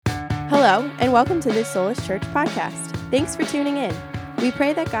Hello, and welcome to this Soulish Church podcast. Thanks for tuning in. We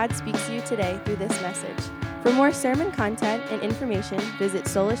pray that God speaks to you today through this message. For more sermon content and information, visit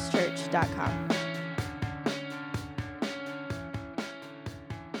solishchurch.com.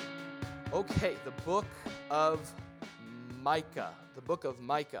 Okay, the book of Micah. The book of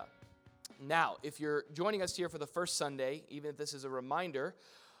Micah. Now, if you're joining us here for the first Sunday, even if this is a reminder,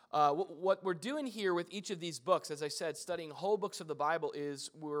 what we're doing here with each of these books, as I said, studying whole books of the Bible, is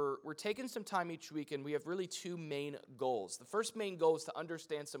we're taking some time each week, and we have really two main goals. The first main goal is to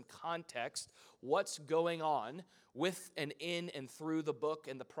understand some context, what's going on with and in and through the book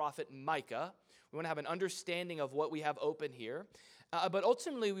and the prophet Micah. We want to have an understanding of what we have open here. But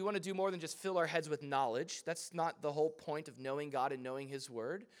ultimately, we want to do more than just fill our heads with knowledge. That's not the whole point of knowing God and knowing His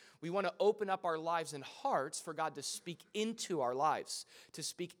Word. We want to open up our lives and hearts for God to speak into our lives, to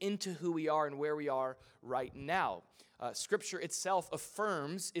speak into who we are and where we are right now. Scripture itself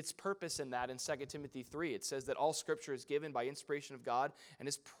affirms its purpose in that in 2 Timothy 3. It says that all Scripture is given by inspiration of God and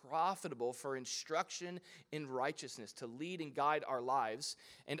is profitable for instruction in righteousness, to lead and guide our lives.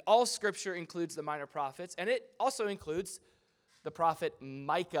 And all Scripture includes the minor prophets, and it also includes the prophet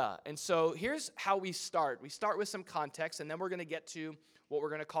Micah. And so here's how we start. We start with some context, and then we're going to get to what we're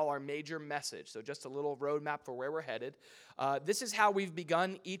going to call our major message. So just a little roadmap for where we're headed. This is how we've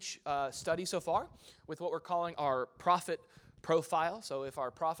begun each study so far, with what we're calling our prophet profile. So if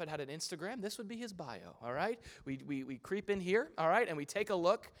our prophet had an Instagram, this would be his bio, all right? We creep in here, all right, and we take a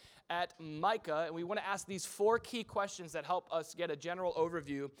look at Micah, and we want to ask these four key questions that help us get a general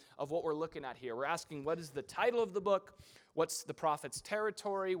overview of what we're looking at here. We're asking, what is the title of the book? What's the prophet's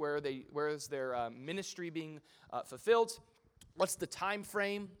territory? Where is their ministry being fulfilled? What's the time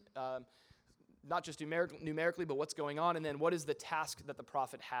frame? Not just numerically, but what's going on, and then what is the task that the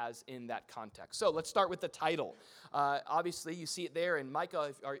prophet has in that context. So let's start with the title. Obviously, you see it there in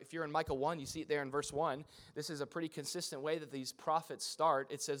Micah. If you're in Micah 1, you see it there in verse 1. This is a pretty consistent way that these prophets start.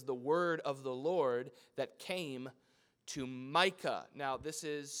 It says, the word of the Lord that came to Micah. Now, this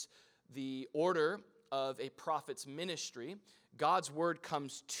is the order of a prophet's ministry. God's word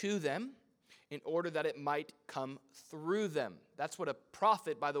comes to them in order that it might come through them. That's what a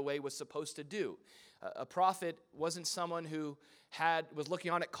prophet, by the way, was supposed to do. A prophet wasn't someone who was looking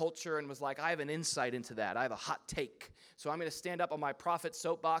on at culture and was like, I have an insight into that. I have a hot take. So I'm going to stand up on my prophet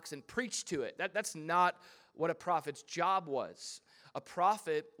soapbox and preach to it. That's not what a prophet's job was. A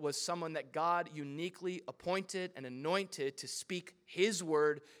prophet was someone that God uniquely appointed and anointed to speak His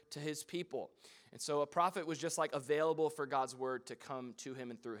word to His people. And so a prophet was just like available for God's word to come to him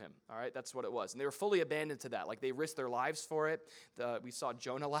and through him. All right, that's what it was. And they were fully abandoned to that. Like they risked their lives for it. We saw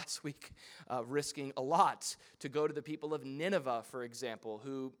Jonah last week risking a lot to go to the people of Nineveh, for example,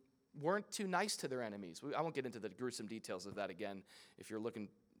 who weren't too nice to their enemies. I won't get into the gruesome details of that again. If you're looking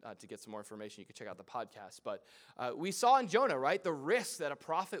to get some more information, you can check out the podcast. But we saw in Jonah, right, the risk that a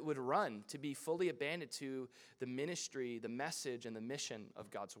prophet would run to be fully abandoned to the ministry, the message, and the mission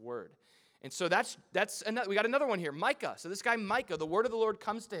of God's word. And so that's another, we got another one here, Micah. So this guy Micah, the word of the Lord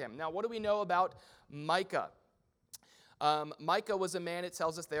comes to him. Now, what do we know about Micah? Micah was a man, it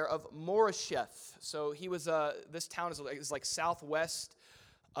tells us there, of Moresheth. So he was, this town is like southwest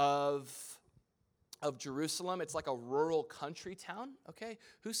of Jerusalem. It's like a rural country town, okay?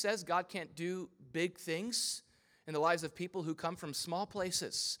 Who says God can't do big things in the lives of people who come from small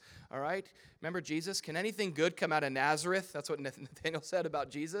places, all right? Remember Jesus? Can anything good come out of Nazareth? That's what Nathanael said about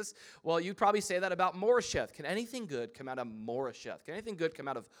Jesus. Well, you'd probably say that about Moresheth. Can anything good come out of Moresheth? Can anything good come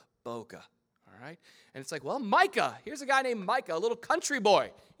out of Boga? All right? And it's like, well, Micah. Here's a guy named Micah, a little country boy.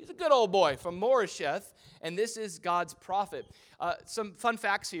 He's a good old boy from Moresheth, and this is God's prophet. Some fun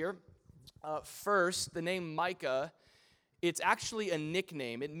facts here. First, the name Micah, it's actually a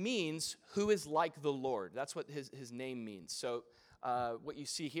nickname. It means who is like the Lord. That's what his name means. So what you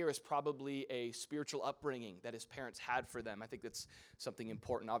see here is probably a spiritual upbringing that his parents had for them. I think that's something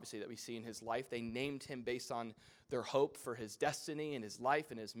important, obviously, that we see in his life. They named him based on their hope for his destiny and his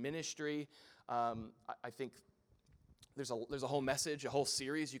life and his ministry. I think there's a whole message, a whole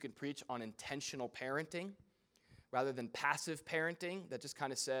series you can preach on intentional parenting, rather than passive parenting that just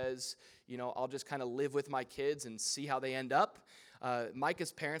kind of says, I'll just kind of live with my kids and see how they end up.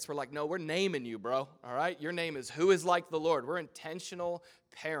 Micah's parents were like, no, we're naming you, bro, all right? Your name is who is like the Lord. We're intentional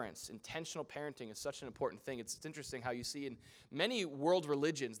parents. Intentional parenting is such an important thing. It's interesting how you see in many world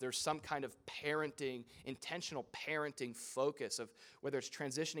religions, there's some kind of parenting, intentional parenting focus of whether it's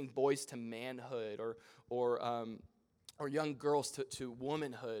transitioning boys to manhood or young girls to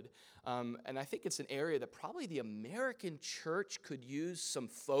womanhood. And I think it's an area that probably the American church could use some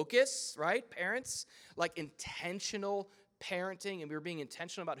focus, right? Parents, like intentional parenting, and we were being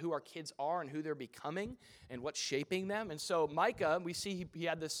intentional about who our kids are and who they're becoming and what's shaping them. And so Micah, we see he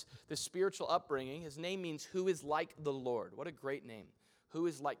had this spiritual upbringing. His name means who is like the Lord. What a great name. Who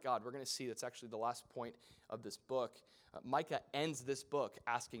is like God? We're going to see that's actually the last point of this book. Micah ends this book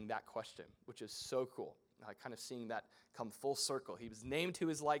asking that question, which is so cool. Kind of seeing that come full circle. He was named who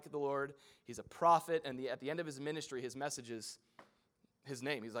is like the Lord. He's a prophet, and at the end of his ministry, his message is his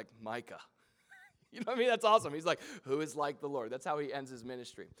name. He's like, Micah. You know what I mean? That's awesome. He's like, who is like the Lord? That's how he ends his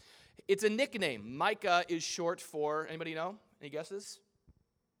ministry. It's a nickname. Micah is short for, anybody know? Any guesses?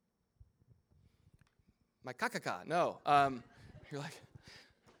 Mikakaka. No. You're like,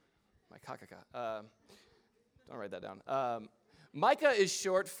 Mikakaka. Don't write that down. Micah is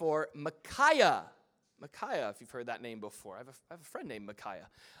short for Micaiah. Micaiah, if you've heard that name before. I have a friend named Micaiah.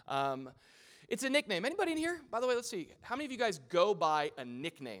 It's a nickname. Anybody in here? By the way, let's see. How many of you guys go by a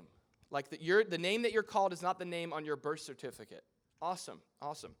nickname? Like the name that you're called is not the name on your birth certificate. Awesome.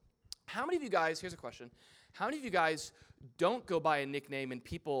 How many of you guys, here's a question. How many of you guys don't go by a nickname and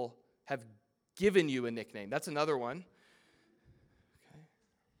people have given you a nickname? That's another one. Okay.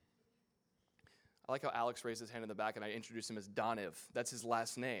 I like how Alex raised his hand in the back and I introduced him as Doniv. That's his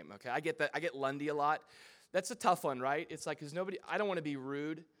last name. Okay, I get that. I get Lundy a lot. That's a tough one, right? It's like, because I don't want to be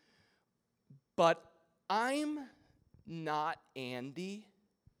rude, but I'm not Andy.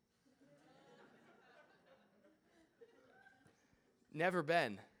 Never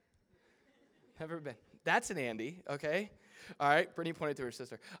been. That's an Andy, okay? All right, Brittany pointed to her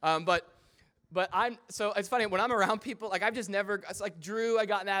sister. But so it's funny, when I'm around people, like I've just never, it's like Drew, I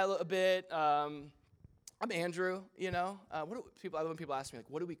got in that a little bit. I'm Andrew, you know? I love when people ask me, like,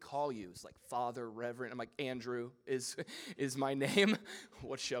 what do we call you? It's like Father, Reverend. I'm like, Andrew is my name.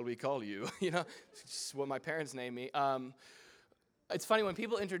 What shall we call you? You know, it's just what my parents named me. It's funny, when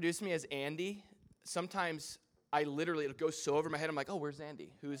people introduce me as Andy, sometimes I literally, it goes so over my head, I'm like, oh, where's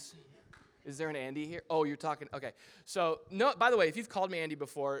Andy? Is there an Andy here? Oh, you're talking, okay. So, no, by the way, if you've called me Andy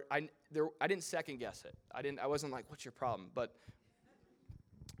before, I didn't second guess it. I wasn't like, what's your problem? But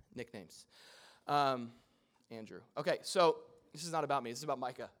nicknames. Andrew. Okay, so this is not about me, this is about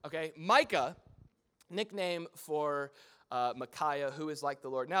Micah, okay? Micah, nickname for Micaiah, who is like the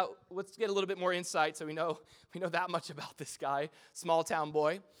Lord. Now, let's get a little bit more insight so we know that much about this guy. Small town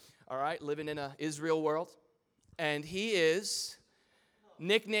boy, all right, living in a Israel world. And he is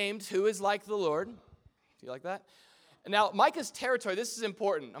nicknamed who is like the Lord. Do you like that? Now, Micah's territory, this is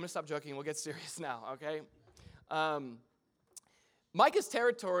important. I'm going to stop joking. We'll get serious now, okay? Micah's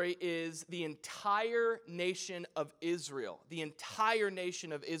territory is the entire nation of Israel. The entire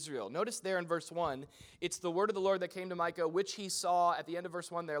nation of Israel. Notice there in verse 1, it's the word of the Lord that came to Micah, which he saw at the end of verse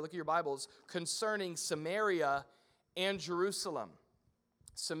 1 there. Look at your Bibles. Concerning Samaria and Jerusalem.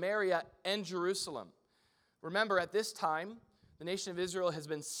 Samaria and Jerusalem. Remember, at this time, the nation of Israel has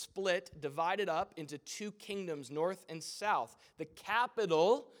been split, divided up into two kingdoms, north and south. The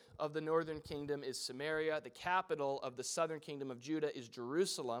capital of the northern kingdom is Samaria. The capital of the southern kingdom of Judah is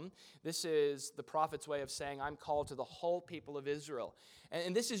Jerusalem. This is the prophet's way of saying, I'm called to the whole people of Israel.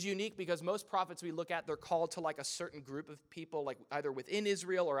 And this is unique because most prophets we look at, they're called to like a certain group of people, like either within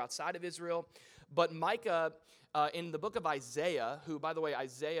Israel or outside of Israel. But Micah, in the book of Isaiah, who, by the way,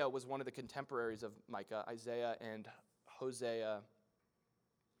 Isaiah was one of the contemporaries of Micah. Isaiah and Hosea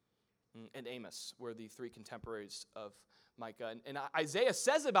and Amos were the three contemporaries of Micah. And Isaiah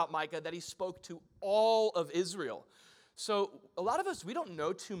says about Micah that he spoke to all of Israel. So a lot of us, we don't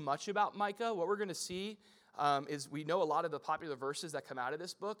know too much about Micah. What we're going to see is we know a lot of the popular verses that come out of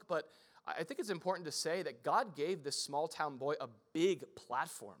this book, but I think it's important to say that God gave this small town boy a big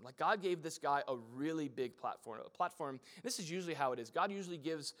platform. Like God gave this guy a really big platform. A platform, this is usually how it is. God usually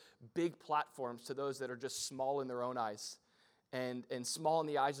gives big platforms to those that are just small in their own eyes and small in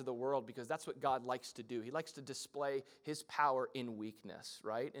the eyes of the world, because that's what God likes to do. He likes to display his power in weakness,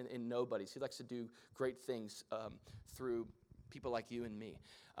 right? In nobodies. He likes to do great things through people like you and me.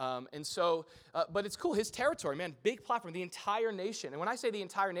 But it's cool. His territory, man, big platform, the entire nation. And when I say the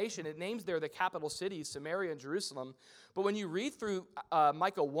entire nation, it names there the capital cities, Samaria and Jerusalem. But when you read through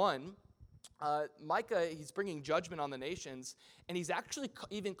Micah 1, Micah, he's bringing judgment on the nations, and he's actually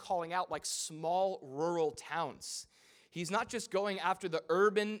even calling out like small rural towns. He's not just going after the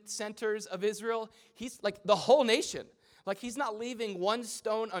urban centers of Israel. He's like the whole nation. Like he's not leaving one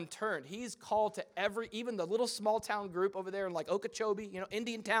stone unturned. He's called to even the little small town group over there in like Okeechobee,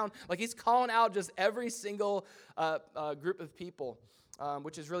 Indian town. Like he's calling out just every single group of people,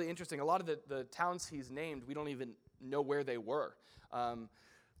 which is really interesting. A lot of the towns he's named, we don't even know where they were.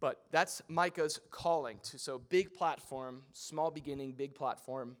 But that's Micah's calling. So big platform, small beginning, big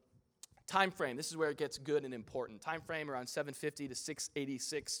platform. Time frame, this is where it gets good and important. Time frame around 750 to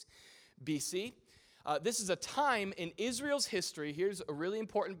 686 BC. This is a time in Israel's history. Here's a really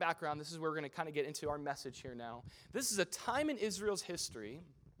important background. This is where we're going to kind of get into our message here now. This is a time in Israel's history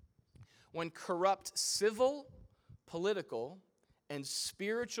when corrupt civil, political, and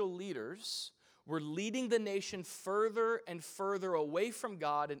spiritual leaders were leading the nation further and further away from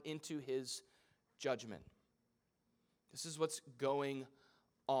God and into his judgment. This is what's going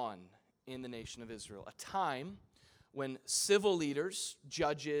on in the nation of Israel. A time when civil leaders,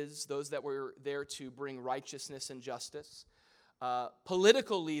 judges, those that were there to bring righteousness and justice,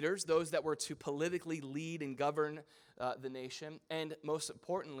 political leaders, those that were to politically lead and govern the nation, and most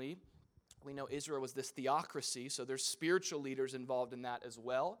importantly, we know Israel was this theocracy, so there's spiritual leaders involved in that as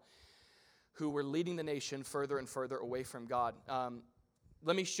well, who were leading the nation further and further away from God.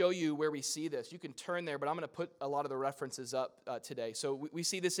 Let me show you where we see this. You can turn there, but I'm going to put a lot of the references up today. So we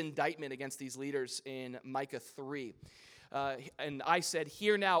see this indictment against these leaders in Micah 3. And I said,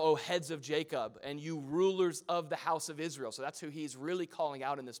 "Hear now, O heads of Jacob, and you rulers of the house of Israel." So that's who he's really calling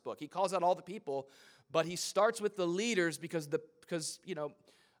out in this book. He calls out all the people, but he starts with the leaders because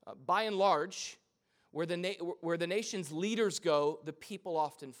by and large, where the nation's leaders go, the people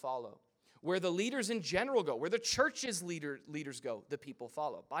often follow. Where the leaders in general go, where the church's leaders go, the people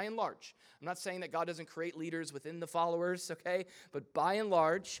follow, by and large. I'm not saying that God doesn't create leaders within the followers, okay? But by and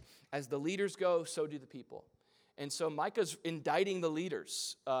large, as the leaders go, so do the people. And so Micah's indicting the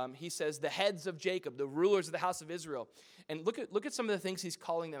leaders. He says, the heads of Jacob, the rulers of the house of Israel. And look at some of the things he's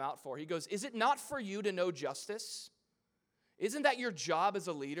calling them out for. He goes, is it not for you to know justice? Isn't that your job as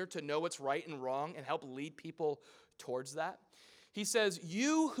a leader, to know what's right and wrong and help lead people towards that? He says,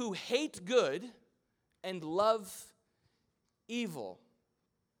 you who hate good and love evil.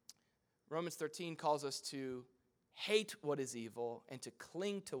 Romans 13 calls us to hate what is evil and to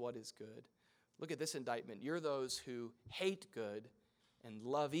cling to what is good. Look at this indictment. You're those who hate good and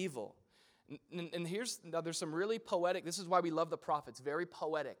love evil. And there's some really poetic, this is why we love the prophets, very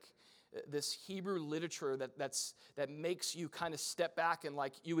poetic. This Hebrew literature that makes you kind of step back and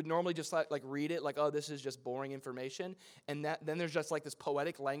like you would normally just like read it like, oh, this is just boring information. And then there's just like this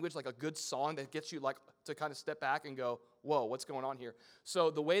poetic language, like a good song that gets you like to kind of step back and go, whoa, what's going on here? So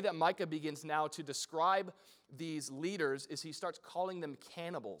the way that Micah begins now to describe these leaders is he starts calling them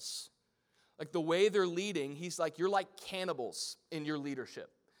cannibals. Like the way they're leading, he's like, you're like cannibals in your leadership.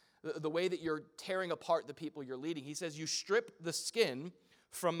 The way that you're tearing apart the people you're leading. He says, you strip the skin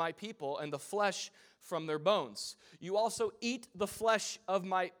from my people and the flesh from their bones. You also eat the flesh of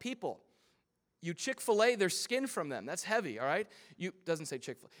my people. You Chick-fil-A their skin from them. That's heavy, all right? Doesn't say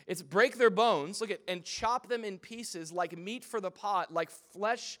Chick-fil-A. It's break their bones, and chop them in pieces like meat for the pot, like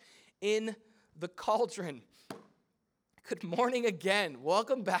flesh in the cauldron. Good morning again.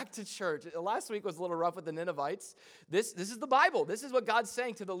 Welcome back to church. Last week was a little rough with the Ninevites. This is the Bible. This is what God's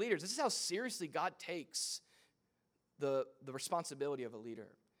saying to the leaders. This is how seriously God takes the responsibility of a leader.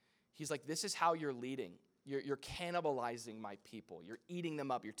 He's like, this is how you're leading. You're cannibalizing my people. You're eating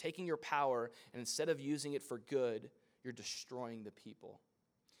them up. You're taking your power, and instead of using it for good, you're destroying the people.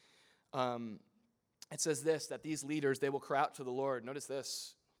 It says this, that these leaders, they will cry out to the Lord. Notice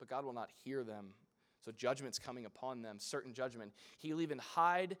this, but God will not hear them. So judgment's coming upon them, certain judgment. He'll even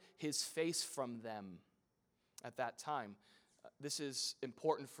hide his face from them at that time. This is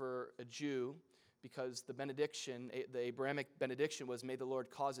important for a Jew, because the benediction, the Abrahamic benediction was, may the Lord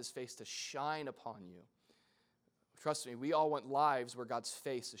cause his face to shine upon you. Trust me, we all want lives where God's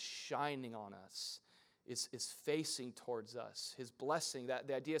face is shining on us, is facing towards us. His blessing, that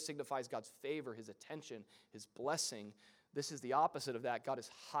the idea signifies God's favor, his attention, his blessing. This is the opposite of that. God is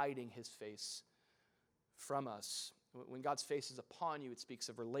hiding his face from us. When God's face is upon you, it speaks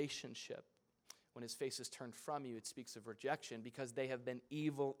of relationship. When his face is turned from you, it speaks of rejection, because they have been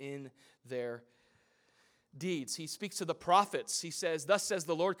evil in their deeds. He speaks to the prophets. He says, thus says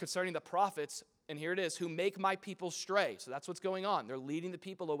the Lord concerning the prophets, and here it is, who make my people stray. So that's what's going on. They're leading the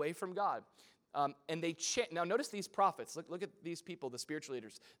people away from God. And they chant. Now notice these prophets. Look at these people, the spiritual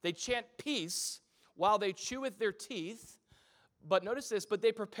leaders. They chant peace while they chew with their teeth. But notice this, but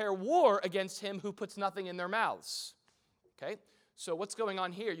they prepare war against him who puts nothing in their mouths. Okay? So what's going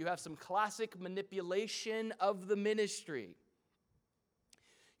on here? You have some classic manipulation of the ministry.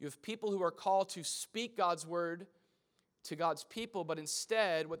 You have people who are called to speak God's word to God's people, but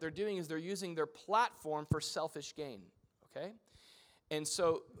instead what they're doing is they're using their platform for selfish gain, okay? And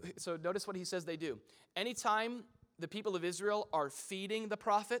so notice what he says they do. Anytime the people of Israel are feeding the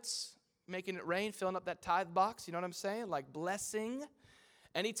prophets, making it rain, filling up that tithe box, you know what I'm saying? Like blessing.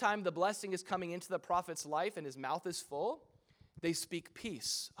 Anytime the blessing is coming into the prophet's life and his mouth is full, They speak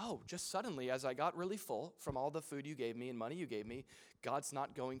peace. Oh, just suddenly, as I got really full from all the food you gave me and money you gave me, God's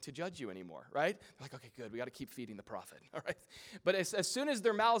not going to judge you anymore, right? They're like, okay, good, we got to keep feeding the prophet, all right? But as soon as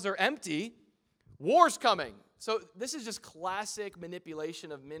their mouths are empty, war's coming. So this is just classic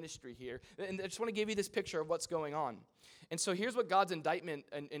manipulation of ministry here. And I just want to give you this picture of what's going on. And so here's what God's indictment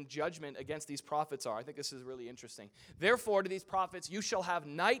and judgment against these prophets are. I think this is really interesting. Therefore, to these prophets, you shall have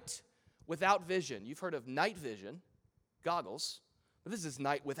night without vision. You've heard of night vision, goggles. But this is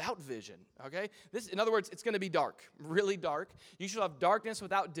night without vision, okay? In other words, it's going to be dark, really dark. You shall have darkness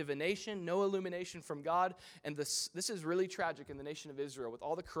without divination, no illumination from God. And this is really tragic in the nation of Israel with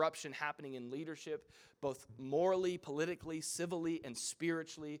all the corruption happening in leadership, both morally, politically, civilly, and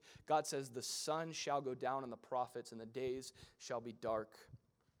spiritually. God says the sun shall go down on the prophets and the days shall be dark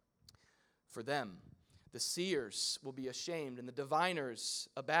for them. The seers will be ashamed, and the diviners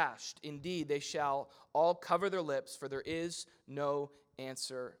abashed. Indeed, they shall all cover their lips, for there is no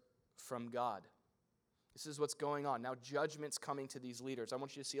answer from God. This is what's going on. Now, judgment's coming to these leaders. I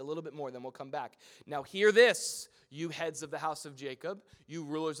want you to see a little bit more, then we'll come back. Now, hear this, you heads of the house of Jacob, you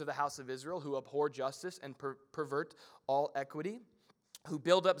rulers of the house of Israel, who abhor justice and pervert all equity, who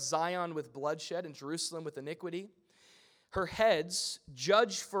build up Zion with bloodshed and Jerusalem with iniquity. Her heads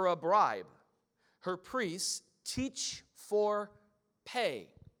judge for a bribe. Her priests teach for pay.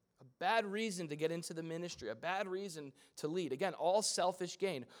 A bad reason to get into the ministry, a bad reason to lead. Again, all selfish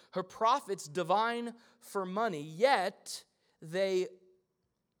gain. Her prophets divine for money, yet they,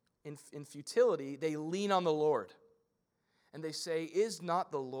 in futility, they lean on the Lord. And they say, is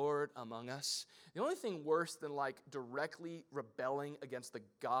not the Lord among us? The only thing worse than directly rebelling against the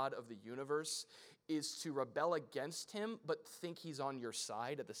God of the universe is to rebel against him, but think he's on your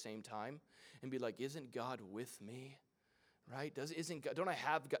side at the same time. And be like, isn't God with me? Right? Don't I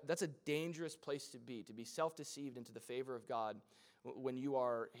have God? That's a dangerous place to be self-deceived into the favor of God when you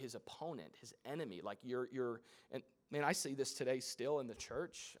are his opponent, his enemy. Like and man, I see this today still in the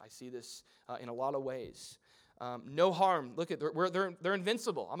church. I see this in a lot of ways. No harm. Look at they're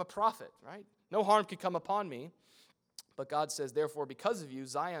invincible. I'm a prophet, right? No harm could come upon me. But God says, therefore, because of you,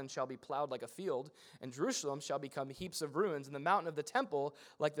 Zion shall be plowed like a field, and Jerusalem shall become heaps of ruins, and the mountain of the temple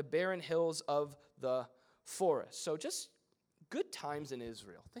like the barren hills of the forest. So just good times in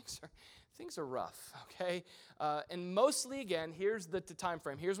Israel. Things are rough, okay? And mostly, again, here's the time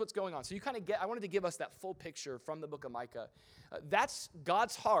frame. Here's what's going on. So you kind of I wanted to give us that full picture from the book of Micah. That's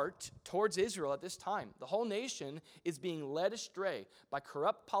God's heart towards Israel at this time. The whole nation is being led astray by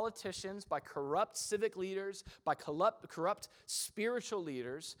corrupt politicians, by corrupt civic leaders, by corrupt spiritual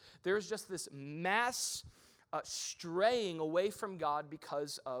leaders. There's just this mass straying away from God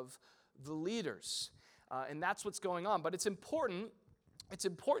because of the leaders. And that's what's going on. But it's important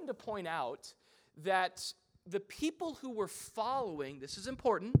to point out that the people who were following, this is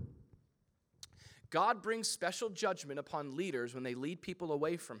important, God brings special judgment upon leaders when they lead people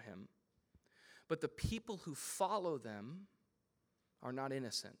away from him. But the people who follow them are not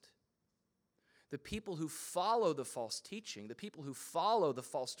innocent. The people who follow the false teaching, the people who follow the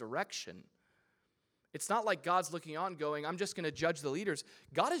false direction, it's not like God's looking on going, I'm just going to judge the leaders.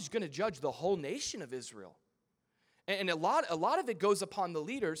 God is going to judge the whole nation of Israel. And a lot of it goes upon the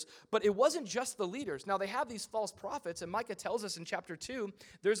leaders, but it wasn't just the leaders. Now, they have these false prophets, and Micah tells us in chapter 2,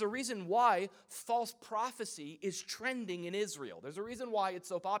 there's a reason why false prophecy is trending in Israel. There's a reason why it's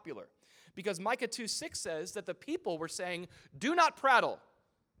so popular. Because Micah 2:6 says that the people were saying, do not prattle.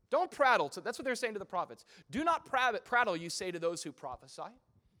 Don't prattle. So that's what they're saying to the prophets. Do not prattle, you say to those who prophesy.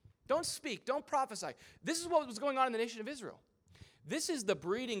 Don't speak. Don't prophesy. This is what was going on in the nation of Israel. This is the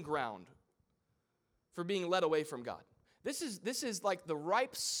breeding ground for being led away from God. This is like the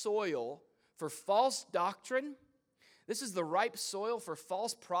ripe soil for false doctrine. This is the ripe soil for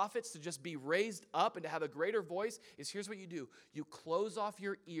false prophets to just be raised up and to have a greater voice. Here's what you do. You close off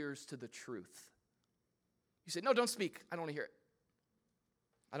your ears to the truth. You say, no, don't speak. I don't want to hear it.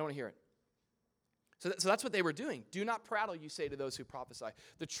 I don't want to hear it. So that's what they were doing. Do not prattle, you say to those who prophesy.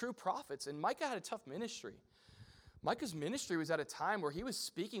 The true prophets, and Micah had a tough ministry. Micah's ministry was at a time where he was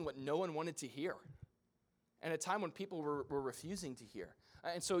speaking what no one wanted to hear, and a time when people were refusing to hear.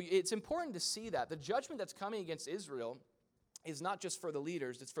 And so it's important to see that. The judgment that's coming against Israel is not just for the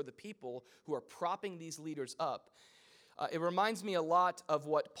leaders, it's for the people who are propping these leaders up. It reminds me a lot of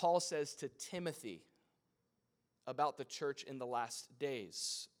what Paul says to Timothy about the church in the last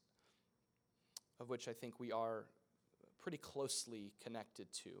days, of which I think we are pretty closely connected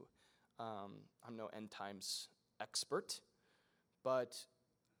to. I'm no end times expert, but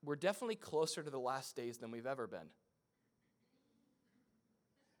we're definitely closer to the last days than we've ever been.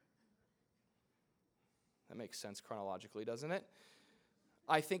 That makes sense chronologically, doesn't it?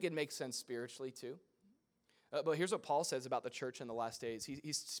 I think it makes sense spiritually too. But here's what Paul says about the church in the last days.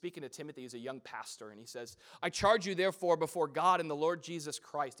 He's speaking to Timothy, who's a young pastor, and he says, I charge you therefore before God and the Lord Jesus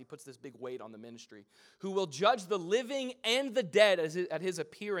Christ. He puts this big weight on the ministry, who will judge the living and the dead at his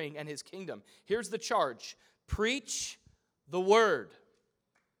appearing and his kingdom. Here's the charge. Preach the word.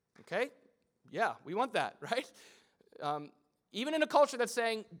 Okay? Yeah, we want that, right? Even in a culture that's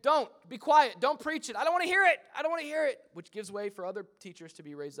saying, don't, be quiet, don't preach it. I don't want to hear it. I don't want to hear it, which gives way for other teachers to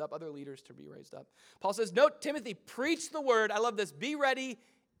be raised up, other leaders to be raised up. Paul says, no, Timothy, preach the word. I love this. Be ready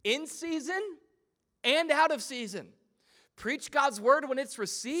in season and out of season. Preach God's word when it's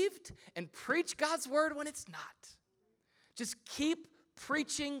received and preach God's word when it's not. Just keep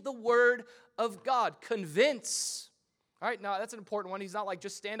preaching the word of God. Convince. All right, now that's an important one. He's not like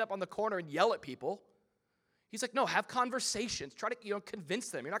just stand up on the corner and yell at people. He's like, no, have conversations. Try to, convince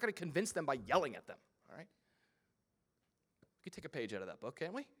them. You're not going to convince them by yelling at them, all right? We could take a page out of that book,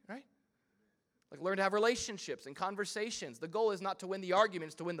 can't we, right? Like learn to have relationships and conversations. The goal is not to win the argument,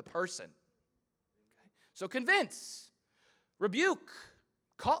 it's to win the person. Okay? So convince, rebuke,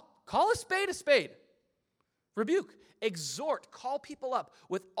 call a spade a spade. Rebuke, exhort, call people up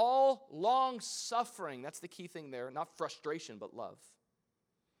with all long suffering. That's the key thing there, not frustration, but love.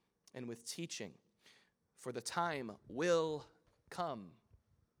 And with teaching. For the time will come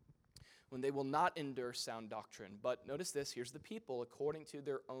when they will not endure sound doctrine. But notice this, here's the people according to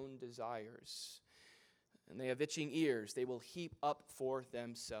their own desires. And they have itching ears. They will heap up for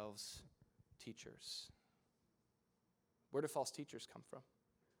themselves teachers. Where do false teachers come from?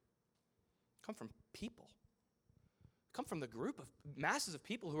 Come from people. Come from the group of masses of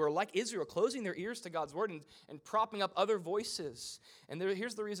people who are like Israel, closing their ears to God's word and propping up other voices. And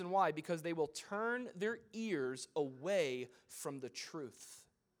here's the reason why. Because they will turn their ears away from the truth.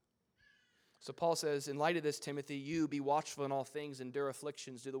 So Paul says, in light of this, Timothy, you be watchful in all things, endure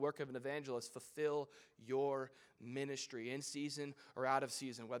afflictions, do the work of an evangelist, fulfill your ministry in season or out of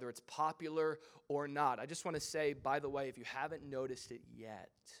season, whether it's popular or not. I just want to say, by the way, if you haven't noticed it yet,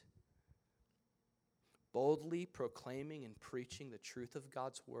 boldly proclaiming and preaching the truth of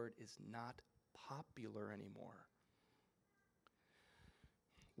God's word is not popular anymore.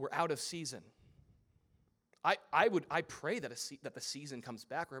 We're out of season. I pray that the season comes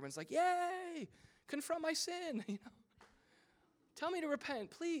back where everyone's like, yay, confront my sin. Tell me to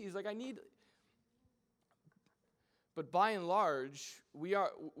repent, please. I need. But by and large, we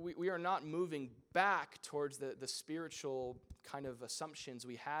are not moving back towards the spiritual kind of assumptions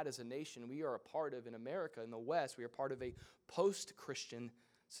we had as a nation. We are a part of, in America, in the West, we are part of a post-Christian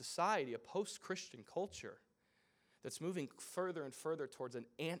society, a post-Christian culture that's moving further and further towards an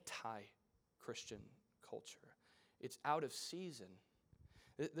anti-Christian culture. It's out of season.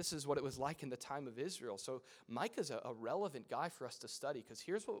 This is what it was like in the time of Israel. So Micah's a relevant guy for us to study, because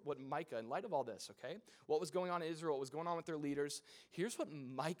here's what Micah, in light of all this, okay, what was going on in Israel, what was going on with their leaders, here's what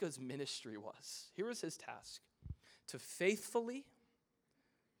Micah's ministry was. Here was his task: to faithfully,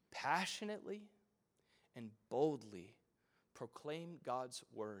 passionately, and boldly proclaim God's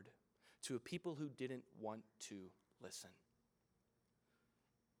word to a people who didn't want to listen.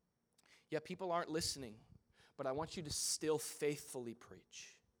 Yeah, people aren't listening, but I want you to still faithfully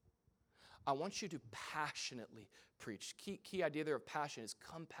preach. I want you to passionately preach. Key idea there of passion is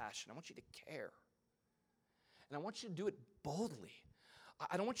compassion. I want you to care. And I want you to do it boldly.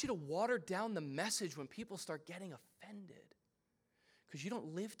 I don't want you to water down the message when people start getting offended. Because you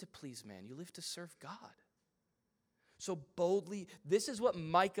don't live to please man. You live to serve God. So boldly, this is what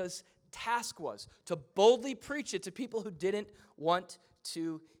Micah's task was, to boldly preach it to people who didn't want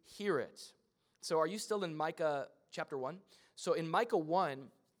to hear it. So are you still in Micah chapter 1? So in Micah 1,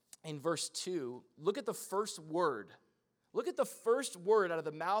 in verse 2, look at the first word. Look at the first word out of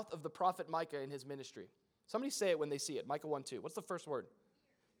the mouth of the prophet Micah in his ministry. Somebody say it when they see it. Micah 1:2. What's the first word?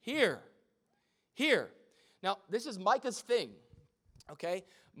 Here. Here. Now, this is Micah's thing, okay?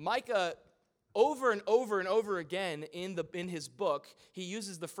 Micah, over and over and over again in his book, he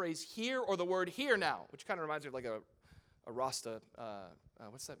uses the phrase here or the word here now, which kind of reminds me of like a Rasta,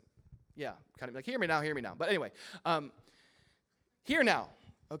 what's that? Yeah, kind of like hear me now. But anyway, hear now,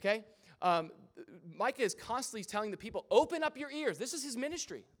 okay? Micah is constantly telling the people, open up your ears. This is his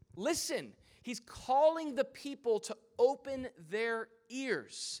ministry. Listen. He's calling the people to open their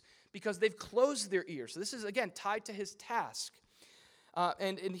ears because they've closed their ears. So this is, again, tied to his task.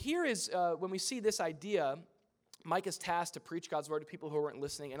 And here is, when we see this idea, Micah's task to preach God's word to people who weren't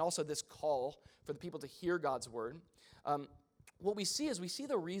listening, and also this call for the people to hear God's word, what we see is we see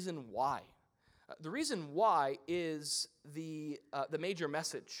the reason why. The reason why is the major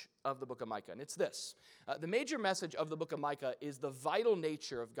message of the book of Micah, and it's this. The major message of the book of Micah is the vital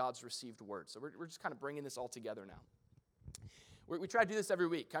nature of God's received word. So we're just kind of bringing this all together now. We try to do this every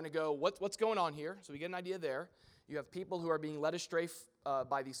week, kind of go, what's going on here? So we get an idea there. You have people who are being led astray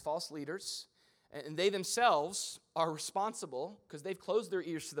by these false leaders, and they themselves are responsible because they've closed their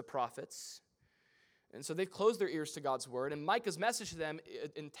ears to the prophets. And so they've closed their ears to God's word. And Micah's message to them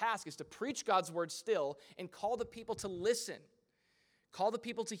in task is to preach God's word still and call the people to listen. Call the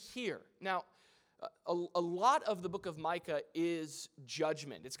people to hear. Now, a lot of the book of Micah is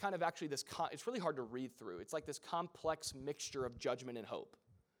judgment. It's kind of actually it's really hard to read through. It's like this complex mixture of judgment and hope.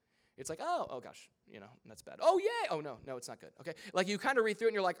 It's like, oh gosh, that's bad. Oh, yeah. Oh, no, it's not good. Okay. Like you kind of read through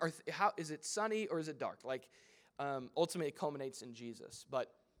it and you're like, how is it sunny or is it dark? Like, ultimately it culminates in Jesus. But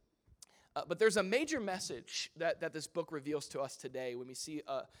there's a major message that this book reveals to us today when we see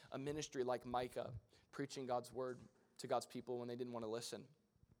a ministry like Micah preaching God's word to God's people when they didn't want to listen.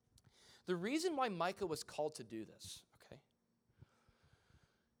 The reason why Micah was called to do this, okay,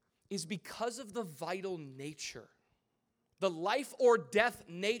 is because of the vital nature, the life or death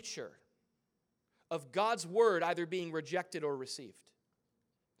nature of God's word either being rejected or received.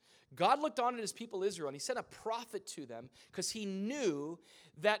 God looked on at his people Israel, and he sent a prophet to them because he knew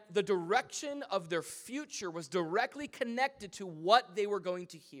that the direction of their future was directly connected to what they were going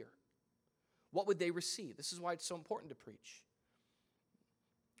to hear. What would they receive? This is why it's so important to preach.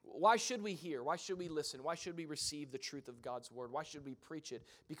 Why should we hear? Why should we listen? Why should we receive the truth of God's word? Why should we preach it?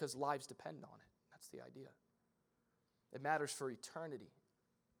 Because lives depend on it. That's the idea. It matters for eternity.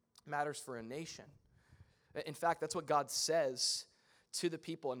 It matters for a nation. In fact, that's what God says to the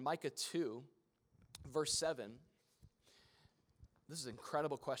people in Micah 2, verse 7. This is an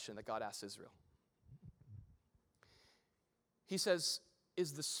incredible question that God asks Israel. He says,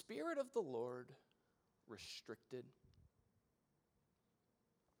 "Is the Spirit of the Lord restricted?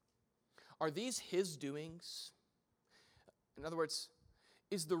 Are these his doings?" In other words,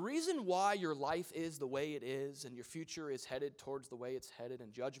 is the reason why your life is the way it is and your future is headed towards the way it's headed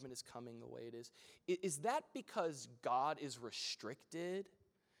and judgment is coming the way it is that because God is restricted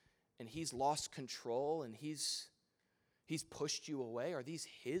and he's lost control and he's pushed you away? Are these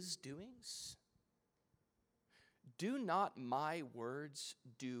his doings? Do not my words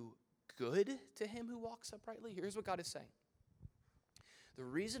do good to him who walks uprightly? Here's what God is saying. The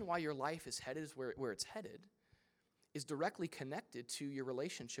reason why your life is headed is where it's headed is directly connected to your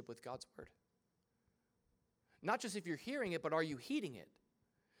relationship with God's word. Not just if you're hearing it, but are you heeding it?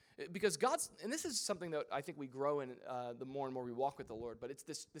 Because and this is something that I think we grow in the more and more we walk with the Lord, but it's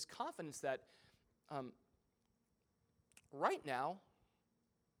this confidence that right now,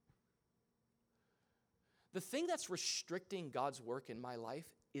 the thing that's restricting God's work in my life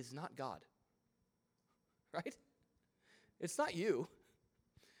is not God, right? It's not you.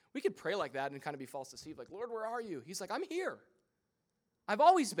 We could pray like that and kind of be false deceived, like, Lord, where are you? He's like, I'm here. I've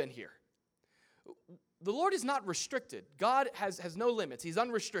always been here. The Lord is not restricted. God has no limits. He's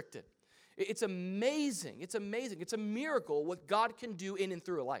unrestricted. It's amazing. It's amazing. It's a miracle what God can do in and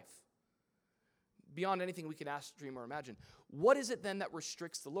through a life, beyond anything we can ask, dream, or imagine. What is it then that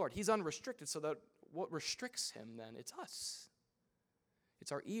restricts the Lord? He's unrestricted, so that what restricts him then? It's us.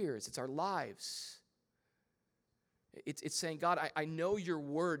 It's our ears. It's our lives. It's saying, God, I know your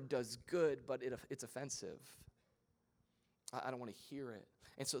word does good, but it's offensive. I don't want to hear it.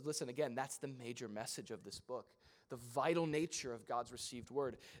 And so listen, again, that's the major message of this book, the vital nature of God's received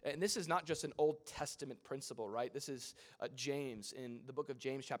word. And this is not just an Old Testament principle, right? This is James. In the book of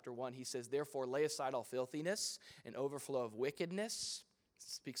James chapter 1, he says, therefore lay aside all filthiness and overflow of wickedness.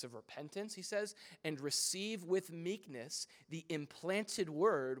 Speaks of repentance, he says, and receive with meekness the implanted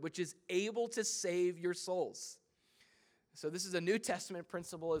word, which is able to save your souls. So this is a New Testament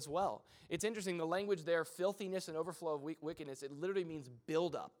principle as well. It's interesting, the language there, filthiness and overflow of wickedness, it literally means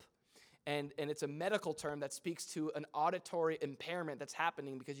buildup. And it's a medical term that speaks to an auditory impairment that's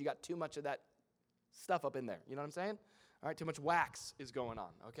happening because you got too much of that stuff up in there. You know what I'm saying? All right, too much wax is going on,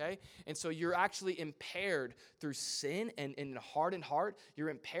 okay? And so you're actually impaired through sin and in a hardened heart. You're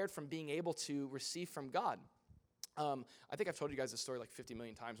impaired from being able to receive from God. I think I've told you guys this story like 50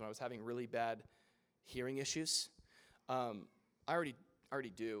 million times when I was having really bad hearing issues. I already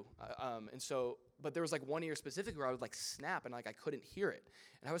do. But there was like one year specifically where I would like snap and like I couldn't hear it.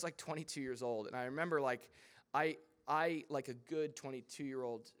 And I was like 22 years old. And I remember like I like a good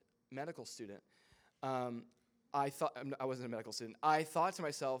 22-year-old medical student, I thought, I wasn't a medical student. I thought to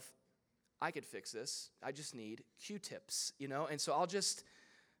myself, I could fix this. I just need Q-tips, you know? And so I'll just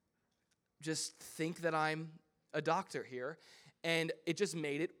think that I'm a doctor here. And it just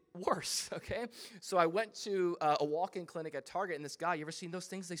made it worse, okay? So I went to a walk-in clinic at Target, and this guy, you ever seen those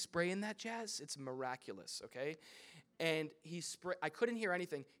things they spray in that jazz? It's miraculous, okay? And I couldn't hear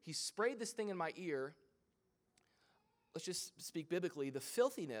anything. He sprayed this thing in my ear. Let's just speak biblically. The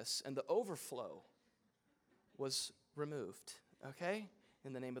filthiness and the overflow was removed, okay?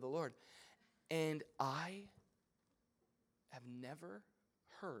 In the name of the Lord. And I have never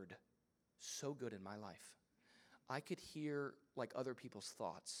heard so good in my life. I could hear like other people's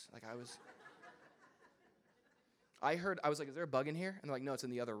thoughts. Like I was like, is there a bug in here? And they're like, no, it's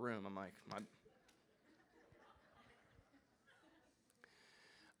in the other room. I'm like,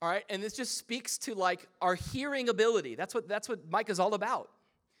 all right, and this just speaks to like our hearing ability. That's what Micah's all about,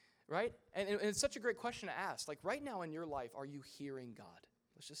 right? And it's such a great question to ask. Like right now in your life, are you hearing God?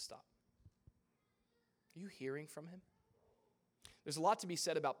 Let's just stop. Are you hearing from him? There's a lot to be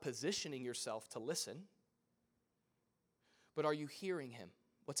said about positioning yourself to listen, but are you hearing him?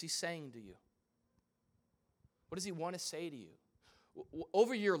 What's he saying to you? What does he want to say to you?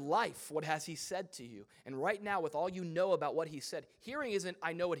 Over your life, what has he said to you? And right now, with all you know about what he said, hearing isn't,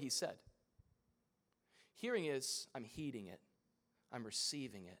 I know what he said. Hearing is, I'm heeding it. I'm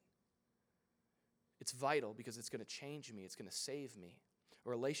receiving it. It's vital because it's going to change me. It's going to save me. A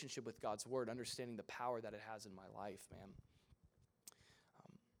relationship with God's word, understanding the power that it has in my life, man.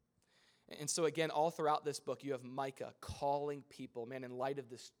 And so again, all throughout this book, you have Micah calling people, man, in light of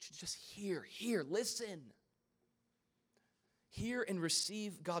this, just hear, listen. Hear and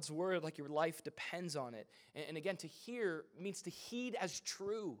receive God's word like your life depends on it. And again, to hear means to heed as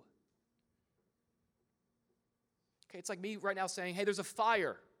true. Okay, it's like me right now saying, hey, there's a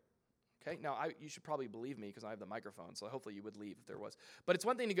fire. Okay, now you should probably believe me because I have the microphone, so hopefully you would leave if there was. But it's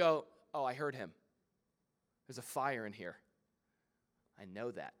one thing to go, oh, I heard him. There's a fire in here. I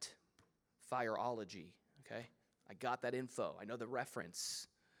know that. Fireology, okay? I got that info. I know the reference.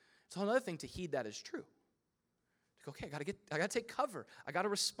 It's another thing to heed that as true. To go, okay, I gotta take cover. I gotta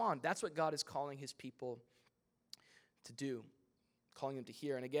respond. That's what God is calling his people to do, calling them to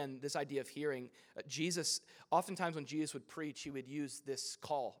hear. And again, this idea of hearing, Jesus, oftentimes when Jesus would preach, he would use this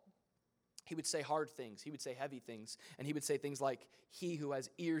call. He would say hard things. He would say heavy things. And he would say things like, he who has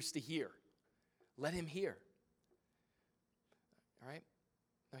ears to hear, let him hear. All right?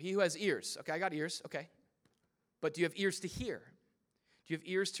 Now, he who has ears, okay, I got ears, okay. But do you have ears to hear? Do you have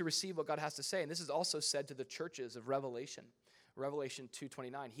ears to receive what God has to say? And this is also said to the churches of Revelation. Revelation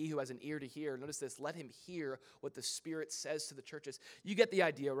 2:29, he who has an ear to hear, notice this, let him hear what the Spirit says to the churches. You get the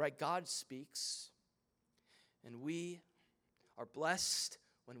idea, right? God speaks, and we are blessed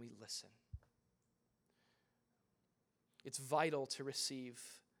when we listen. It's vital to receive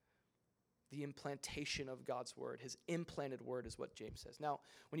the implantation of God's word. His implanted word is what James says. Now,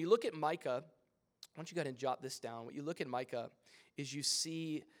 when you look at Micah, I want you to go ahead and jot this down. What you look at Micah is you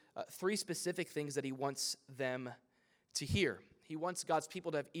see three specific things that he wants them to hear. He wants God's people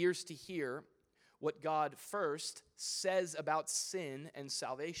to have ears to hear what God first says about sin and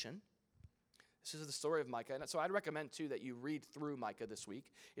salvation. This is the story of Micah. And so I'd recommend, too, that you read through Micah this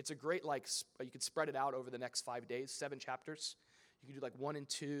week. It's a great, you could spread it out over the next 5 days, 7 chapters. You can do 1 and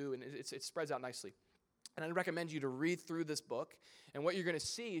 2, and it spreads out nicely. And I'd recommend you to read through this book. And what you're going to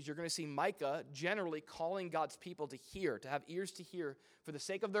see is you're going to see Micah generally calling God's people to hear, to have ears to hear for the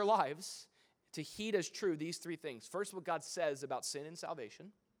sake of their lives, to heed as true these three things. First, what God says about sin and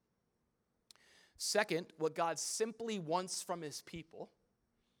salvation. Second, what God simply wants from his people.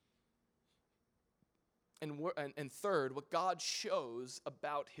 And third, what God shows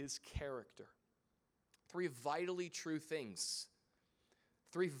about his character. Three vitally true things.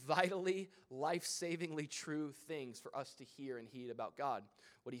 Three vitally, life-savingly true things for us to hear and heed about God.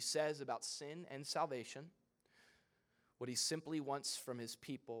 What he says about sin and salvation. What he simply wants from his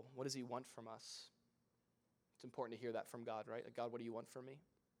people. What does he want from us? It's important to hear that from God, right? Like, God, what do you want from me?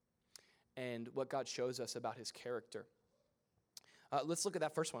 And what God shows us about his character. Let's look at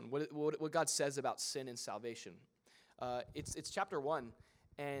that first one. What God says about sin and salvation. It's chapter 1.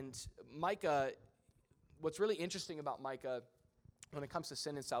 And Micah, what's really interesting about Micah when it comes to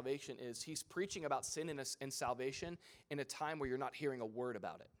sin and salvation is he's preaching about sin and salvation in a time where you're not hearing a word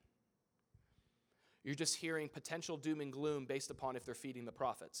about it. You're just hearing potential doom and gloom based upon if they're feeding the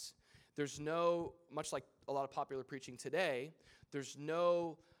prophets. There's no, much like a lot of popular preaching today, there's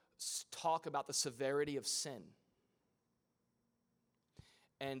no talk about the severity of sin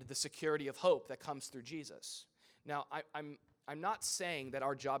and the security of hope that comes through Jesus. Now, I'm not saying that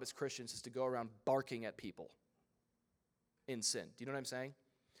our job as Christians is to go around barking at people in sin. Do you know what I'm saying?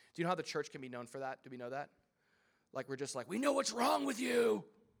 Do you know how the church can be known for that? Do we know that? Like we're just like, we know what's wrong with you.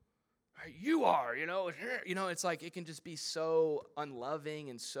 You are, it's like it can just be so unloving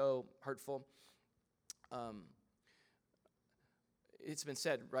and so hurtful. It's been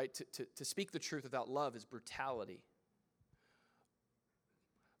said, right, to speak the truth without love is brutality.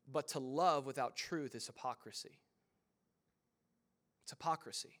 But to love without truth is hypocrisy. It's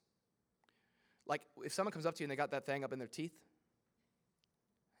hypocrisy. Like if someone comes up to you and they got that thing up in their teeth,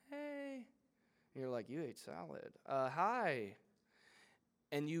 hey, and you're like, you ate salad. Hi.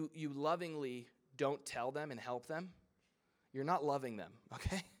 And you lovingly don't tell them and help them, you're not loving them,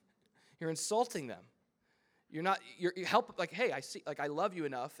 okay? You're insulting them. You're help, like, hey, I see, like, I love you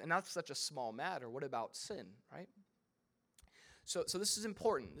enough, and that's such a small matter. What about sin, right? So this is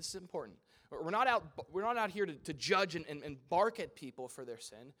important. This is important. We're not out here to judge and bark at people for their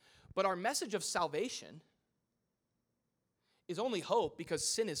sin, but our message of salvation is only hope because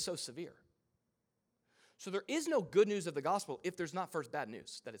sin is so severe. So there is no good news of the gospel if there's not first bad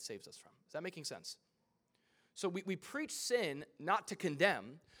news that it saves us from. Is that making sense? So we preach sin not to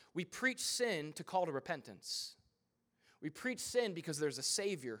condemn. We preach sin to call to repentance. We preach sin because there's a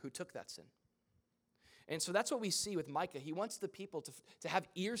Savior who took that sin. And so that's what we see with Micah. He wants the people to have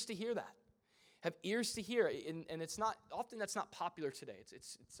ears to hear that. Have ears to hear. And it's not, often that's not popular today.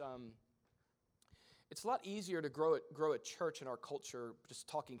 It's a lot easier to grow a church in our culture just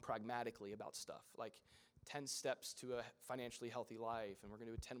talking pragmatically about stuff. Like 10 steps to a financially healthy life, and we're going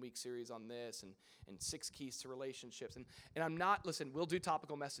to do a 10-week series on this, and 6 keys to relationships. And I'm not, listen, we'll do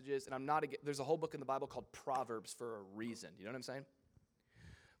topical messages, and there's a whole book in the Bible called Proverbs for a reason. You know what I'm saying?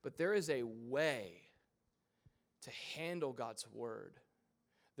 But there is a way to handle God's word.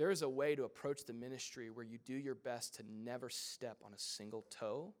 There is a way to approach the ministry where you do your best to never step on a single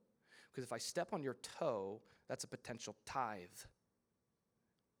toe, because if I step on your toe, that's a potential tithe.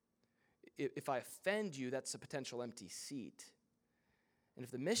 If I offend you, that's a potential empty seat. And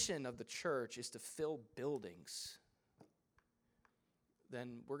if the mission of the church is to fill buildings,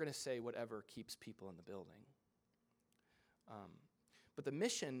 then we're going to say whatever keeps people in the building. But the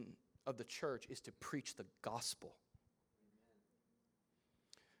mission of the church is to preach the gospel.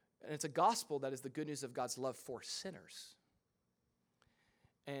 And it's a gospel that is the good news of God's love for sinners.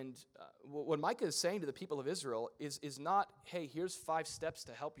 And what Micah is saying to the people of Israel is not, hey, here's 5 steps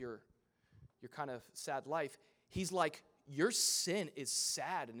to help your kind of sad life. He's like, your sin is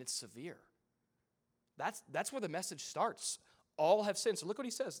sad and it's severe. That's where the message starts. All have sinned. So look what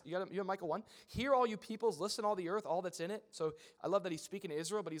he says. You have Micah 1. Hear all you peoples, listen all the earth, all that's in it. So I love that he's speaking to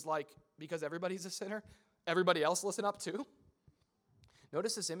Israel, but he's like, because everybody's a sinner, everybody else listen up too.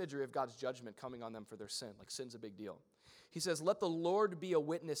 Notice this imagery of God's judgment coming on them for their sin. Like sin's a big deal. He says, let the Lord be a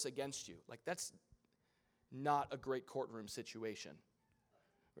witness against you. Like that's not a great courtroom situation.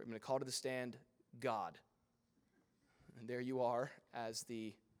 I'm going to call to the stand God. And there you are as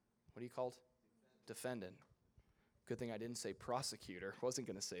the, what are you called? Defendant. Good thing I didn't say prosecutor. Wasn't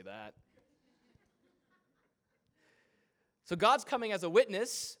going to say that. So God's coming as a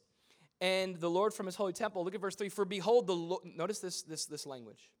witness, and the Lord from his holy temple. Look at verse 3. For behold, the Lord, notice this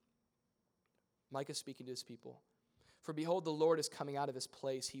language. Micah speaking to his people. For behold, the Lord is coming out of his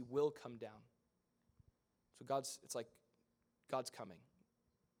place. He will come down. So it's like God's coming.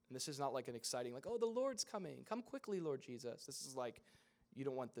 And this is not like an exciting, like, oh, the Lord's coming. Come quickly, Lord Jesus. This is like, you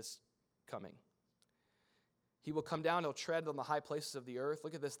don't want this coming. He will come down. He'll tread on the high places of the earth.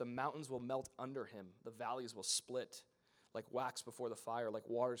 Look at this. The mountains will melt under him. The valleys will split like wax before the fire, like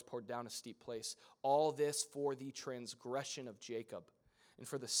waters poured down a steep place. All this for the transgression of Jacob and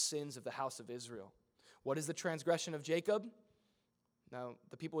for the sins of the house of Israel. What is the transgression of Jacob? Now,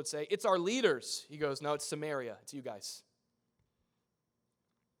 the people would say, it's our leaders. He goes, no, it's Samaria. It's you guys.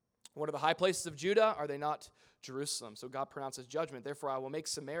 What are the high places of Judah? Are they not Jerusalem? So God pronounces judgment. Therefore, I will make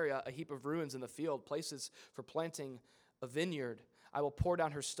Samaria a heap of ruins in the field, places for planting a vineyard. I will pour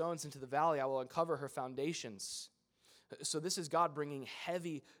down her stones into the valley. I will uncover her foundations. So this is God bringing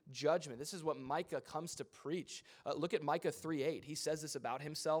heavy judgment. This is what Micah comes to preach. Look at Micah 3:8. He says this about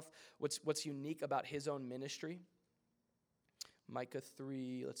himself. What's unique about his own ministry? Micah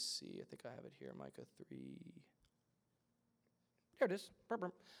 3, let's see. I think I have it here. Micah 3. Here it is.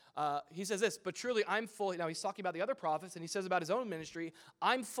 He says this, but truly I'm full. Now he's talking about the other prophets, and he says about his own ministry,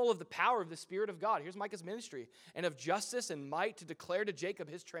 I'm full of the power of the Spirit of God. Here's Micah's ministry. And of justice and might to declare to Jacob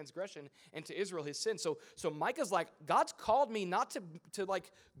his transgression and to Israel his sin. So Micah's like, God's called me not to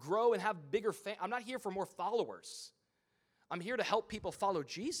like grow and have bigger I'm not here for more followers. I'm here to help people follow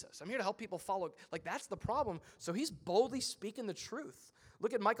Jesus. I'm here to help people follow. Like that's the problem. So he's boldly speaking the truth.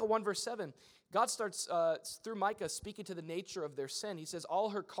 Look at Micah 1, verse 7. God starts, through Micah, speaking to the nature of their sin. He says, all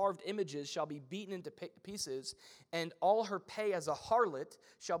her carved images shall be beaten into pieces, and all her pay as a harlot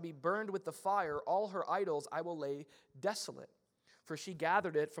shall be burned with the fire. All her idols I will lay desolate. For she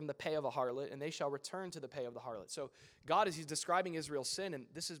gathered it from the pay of a harlot, and they shall return to the pay of the harlot. So God, as he's describing Israel's sin, and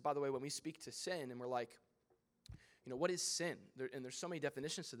this is, by the way, when we speak to sin, and we're like, what is sin? And there's so many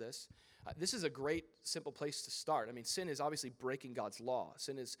definitions to this. This is a great, simple place to start. I mean, sin is obviously breaking God's law.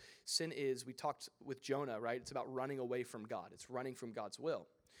 Sin is, we talked with Jonah, right? It's about running away from God. It's running from God's will.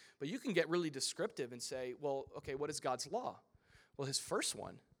 But you can get really descriptive and say, well, okay, what is God's law? Well, his first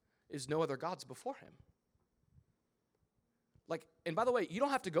one is no other gods before him. And by the way, you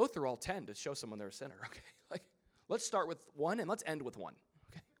don't have to go through all 10 to show someone they're a sinner, okay? Let's start with one and let's end with one,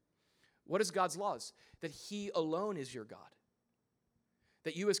 okay? What is God's laws? That he alone is your God.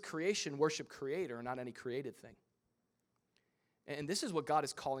 That you as creation worship creator and not any created thing. And this is what God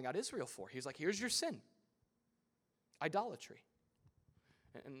is calling out Israel for. He's like, here's your sin. Idolatry.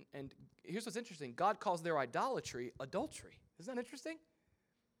 And here's what's interesting. God calls their idolatry adultery. Isn't that interesting?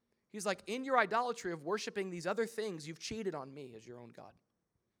 He's like, in your idolatry of worshiping these other things, you've cheated on me as your own God.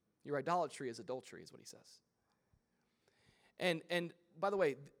 Your idolatry is adultery, is what he says. And by the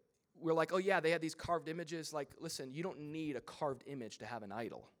way, we're like, oh yeah, they had these carved images. Like, listen, you don't need a carved image to have an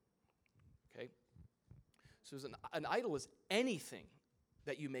idol. Okay? So an idol is anything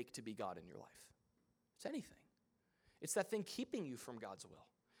that you make to be God in your life. It's anything. It's that thing keeping you from God's will.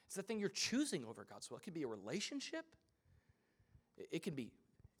 It's the thing you're choosing over God's will. It could be a relationship. It can be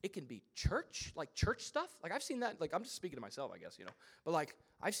church, like church stuff. Like I've seen that, like I'm just speaking to myself, I guess, But like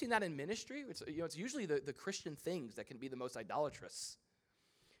I've seen that in ministry. It's it's usually the Christian things that can be the most idolatrous.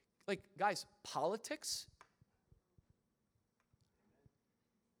 Like, guys, politics.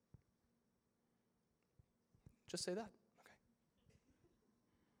 Just say that. Okay.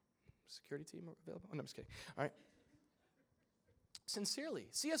 Security team available? Oh, no, I'm just kidding. All right. Sincerely,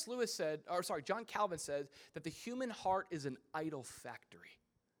 John Calvin said that the human heart is an idol factory.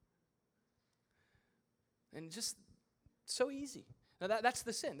 And just so easy. Now, that's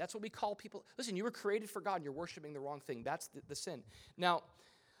the sin. That's what we call people. Listen, you were created for God, and you're worshiping the wrong thing. That's the sin. Now,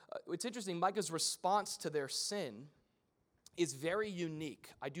 it's interesting. Micah's response to their sin is very unique.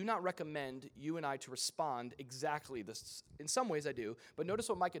 I do not recommend you and I to respond exactly this. In some ways, I do. But notice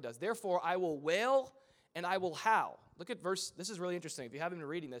what Micah does. Therefore, I will wail and I will howl. Look at this is really interesting. If you haven't been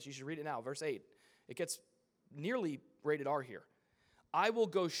reading this, you should read it now. Verse 8. It gets nearly rated R here. I will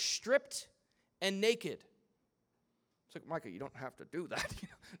go stripped and naked. It's like, Micah, you don't have to do that.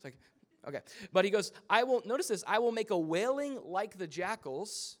 It's like, okay. But he goes, notice this, I will make a wailing like the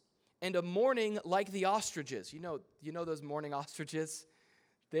jackals and a mourning like the ostriches. You know those mourning ostriches?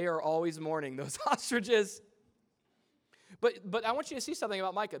 They are always mourning, those ostriches. But I want you to see something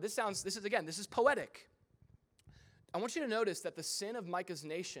about Micah. This is poetic. I want you to notice that the sin of Micah's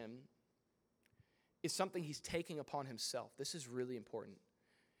nation is something he's taking upon himself. This is really important.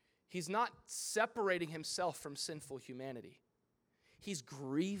 He's not separating himself from sinful humanity. He's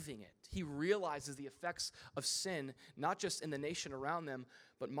grieving it. He realizes the effects of sin, not just in the nation around them,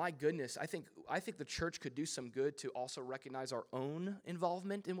 but my goodness, I think the church could do some good to also recognize our own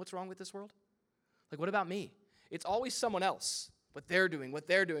involvement in what's wrong with this world. Like, what about me? It's always someone else, what they're doing,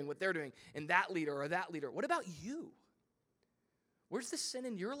 and that leader or that leader. What about you? Where's the sin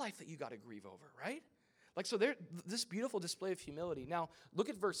in your life that you got to grieve over, right? Like, so there, this beautiful display of humility. Now, look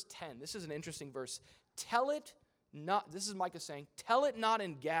at verse 10. This is an interesting verse. This is Micah saying, tell it not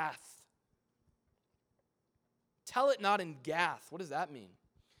in Gath. Tell it not in Gath. What does that mean?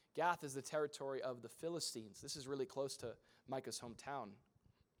 Gath is the territory of the Philistines. This is really close to Micah's hometown.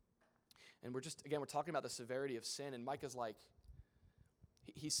 And we're talking about the severity of sin. And Micah's like,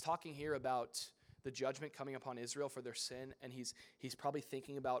 he's talking here about the judgment coming upon Israel for their sin. And he's probably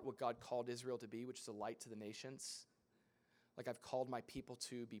thinking about what God called Israel to be, which is a light to the nations. Like, I've called my people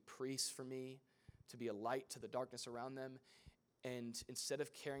to be priests for me, to be a light to the darkness around them. And instead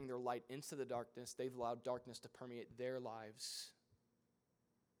of carrying their light into the darkness, they've allowed darkness to permeate their lives.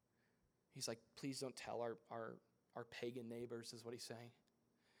 He's like, please don't tell our pagan neighbors, is what he's saying.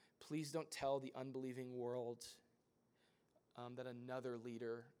 Please don't tell the unbelieving world that another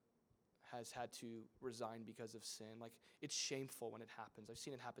leader has had to resign because of sin. Like, it's shameful when it happens. I've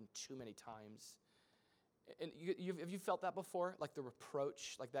seen it happen too many times. And have you felt that before? Like the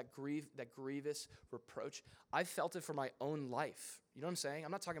reproach, like that grievous reproach. I've felt it for my own life. You know what I'm saying?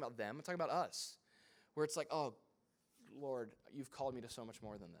 I'm not talking about them. I'm talking about us. Where it's like, oh, Lord, you've called me to so much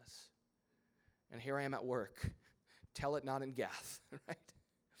more than this. And here I am at work. Tell it not in Gath, right?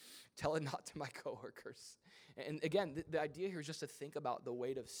 Tell it not to my coworkers. And again, the idea here is just to think about the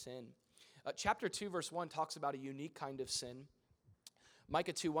weight of sin. Chapter 2, verse 1 talks about a unique kind of sin.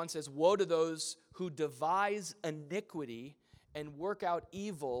 Micah 2:1 says, "Woe to those who devise iniquity and work out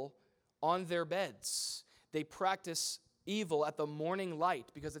evil on their beds. They practice evil at the morning light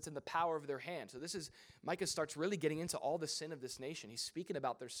because it's in the power of their hand." So Micah starts really getting into all the sin of this nation. He's speaking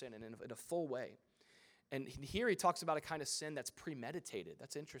about their sin in a full way. And here he talks about a kind of sin that's premeditated.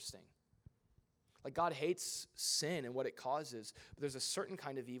 That's interesting. Like God hates sin and what it causes, but there's a certain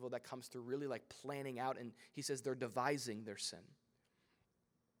kind of evil that comes through really like planning out, and he says they're devising their sin.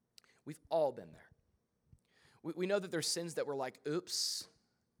 We've all been there. We know that there's sins that we're like, oops.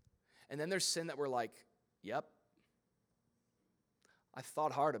 And then there's sin that we're like, yep. I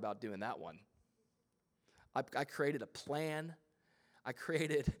thought hard about doing that one. I created a plan.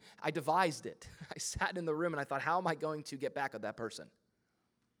 I devised it. I sat in the room and I thought, how am I going to get back at that person?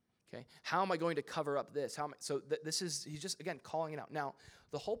 Okay, how am I going to cover up this? He's just, again, calling it out. Now,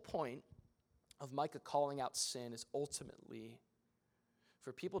 the whole point of Micah calling out sin is ultimately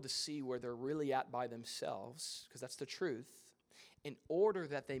for people to see where they're really at by themselves, because that's the truth, in order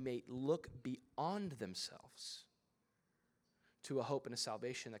that they may look beyond themselves to a hope and a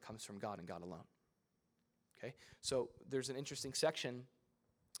salvation that comes from God and God alone. Okay, so there's an interesting section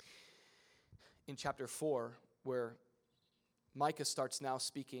in chapter 4 where Micah starts now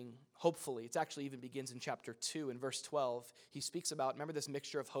speaking, hopefully. It actually even begins in chapter 2 in verse 12. He speaks about, remember this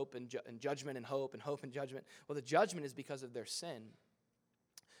mixture of hope and judgment and hope and judgment? Well, the judgment is because of their sin.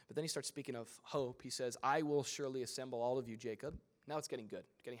 But then he starts speaking of hope. He says, "I will surely assemble all of you, Jacob." Now it's getting good,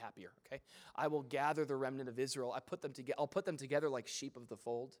 getting happier, okay? "I will gather the remnant of Israel. I'll put them together like sheep of the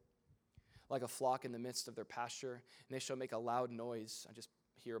fold, like a flock in the midst of their pasture, and they shall make a loud noise." I just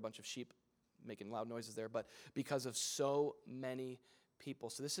hear a bunch of sheep making loud noises there, but because of so many people.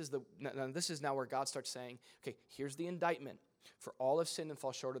 So this is now where God starts saying, okay, here's the indictment. For all have sinned and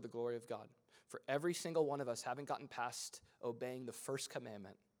fall short of the glory of God. For every single one of us haven't gotten past obeying the first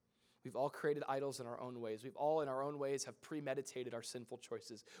commandment. We've all created idols in our own ways. We've all in our own ways have premeditated our sinful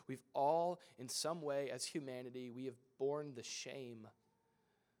choices. We've all, in some way, as humanity, we have borne the shame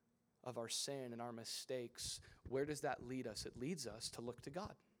of our sin and our mistakes. Where does that lead us? It leads us to look to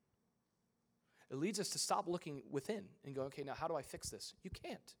God. It leads us to stop looking within and go, okay, now how do I fix this? You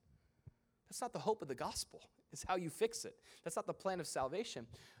can't. That's not the hope of the gospel. It's how you fix it. That's not the plan of salvation.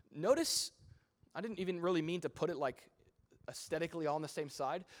 Notice, I didn't even really mean to put it like aesthetically all on the same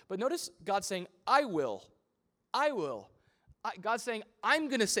side, but notice God saying, I will. God's saying, I'm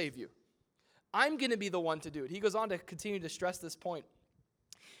going to save you. I'm going to be the one to do it. He goes on to continue to stress this point.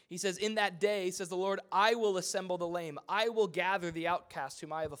 He says, "In that day, says the Lord, I will assemble the lame. I will gather the outcast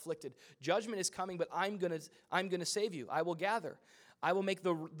whom I have afflicted. Judgment is coming, but I'm going to save you. I will gather. I will make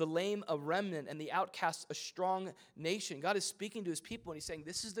the lame a remnant and the outcast a strong nation." God is speaking to his people, and he's saying,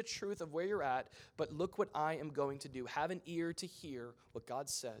 this is the truth of where you're at, but look what I am going to do. Have an ear to hear what God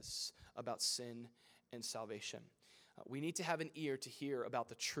says about sin and salvation. We need to have an ear to hear about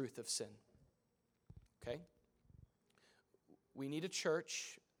the truth of sin. Okay? We need a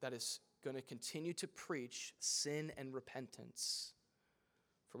church that is going to continue to preach sin and repentance.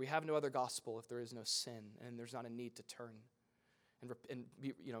 For we have no other gospel if there is no sin, and there's not a need to turn and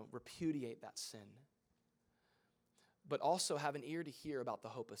repudiate that sin. But also have an ear to hear about the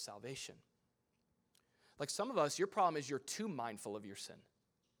hope of salvation. Like some of us, your problem is you're too mindful of your sin.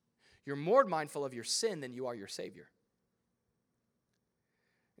 You're more mindful of your sin than you are your Savior.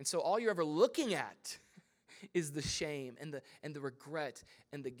 And so all you're ever looking at is the shame and the regret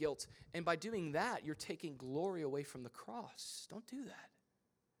and the guilt. And by doing that, you're taking glory away from the cross. Don't do that.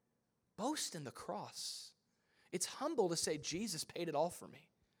 Boast in the cross. It's humble to say Jesus paid it all for me.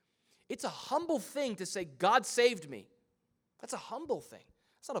 It's a humble thing to say God saved me. That's a humble thing.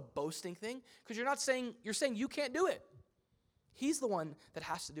 It's not a boasting thing, because you're saying you can't do it. He's the one that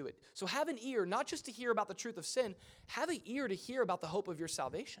has to do it. So have an ear, not just to hear about the truth of sin, have an ear to hear about the hope of your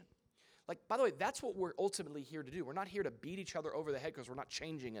salvation. Like, by the way, that's what we're ultimately here to do. We're not here to beat each other over the head because we're not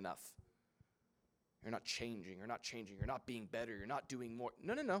changing enough. You're not changing. You're not being better. You're not doing more.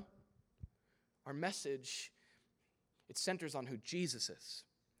 No. Our message, it centers on who Jesus is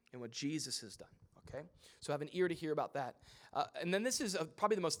and what Jesus has done, okay? So have an ear to hear about that. And then this is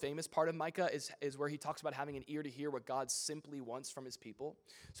probably the most famous part of Micah is where he talks about having an ear to hear what God simply wants from his people.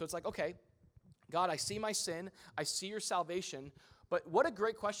 So it's like, okay, God, I see my sin. I see your salvation. But what a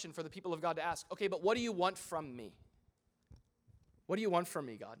great question for the people of God to ask. Okay, but what do you want from me? What do you want from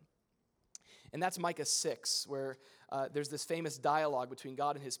me, God? And that's Micah 6, where there's this famous dialogue between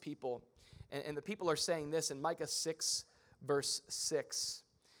God and his people. And the people are saying this in Micah 6, verse 6.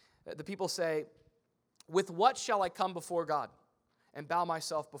 The people say, with what shall I come before God and bow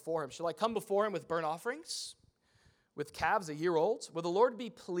myself before him? Shall I come before him with burnt offerings, with calves a year old? Will the Lord be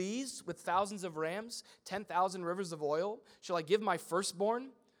pleased with thousands of rams, 10,000 rivers of oil? Shall I give my firstborn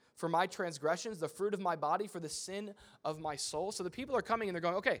for my transgressions, the fruit of my body for the sin of my soul? So the people are coming and they're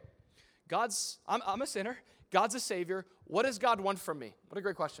going, okay, I'm a sinner. God's a savior. What does God want from me? What a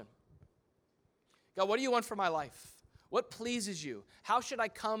great question. God, what do you want for my life? What pleases you? How should I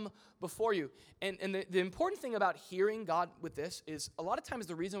come before you? And the important thing about hearing God with this is a lot of times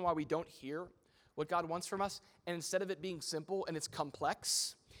the reason why we don't hear what God wants from us, and instead of it being simple and it's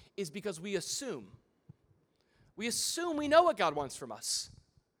complex, is because we assume. We assume we know what God wants from us.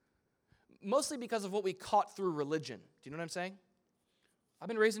 Mostly because of what we caught through religion. Do you know what I'm saying? I've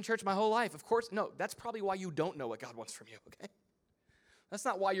been raised in church my whole life. Of course, no, that's probably why you don't know what God wants from you, okay? That's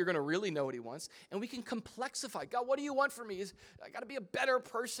not why you're going to really know what he wants. And we can complexify. God, what do you want from me? I got to be a better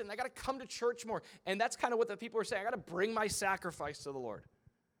person. I got to come to church more. And that's kind of what the people are saying. I got to bring my sacrifice to the Lord.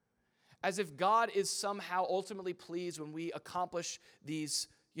 As if God is somehow ultimately pleased when we accomplish these,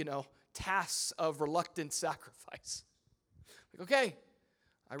 tasks of reluctant sacrifice. Like, okay,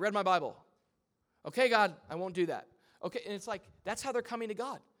 I read my Bible. Okay, God, I won't do that. Okay, and it's like, that's how they're coming to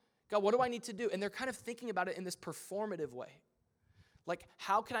God. God, what do I need to do? And they're kind of thinking about it in this performative way. Like,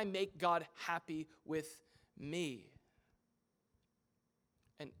 how can I make God happy with me?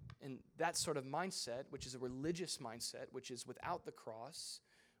 And that sort of mindset, which is a religious mindset, which is without the cross,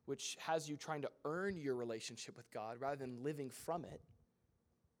 which has you trying to earn your relationship with God rather than living from it,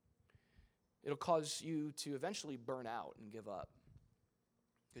 it'll cause you to eventually burn out and give up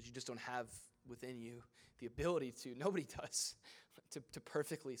because you just don't have within you the ability to, nobody does, to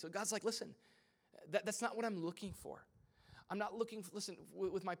perfectly. So God's like, listen, that's not what I'm looking for. I'm not looking, listen,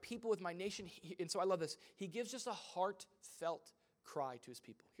 with my people, with my nation, and so I love this. He gives just a heartfelt cry to his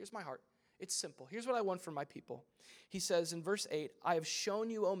people. Here's my heart. It's simple. Here's what I want from my people. He says in verse 8, I have shown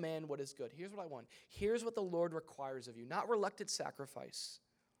you, O man, what is good. Here's what I want. Here's what the Lord requires of you. Not reluctant sacrifice.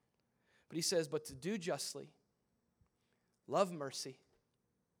 But he says, but to do justly, love mercy,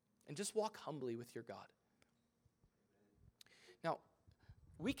 and just walk humbly with your God. Now,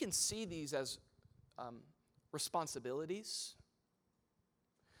 we can see these as responsibilities.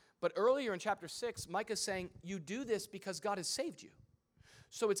 But earlier in chapter 6, Micah's saying, you do this because God has saved you.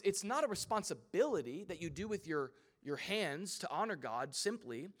 So it's not a responsibility that you do with your hands to honor God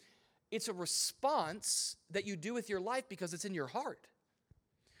simply. It's a response that you do with your life because it's in your heart.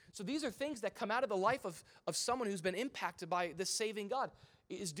 So these are things that come out of the life of someone who's been impacted by this saving God,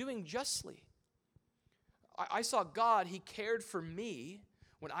 is doing justly. I saw God, he cared for me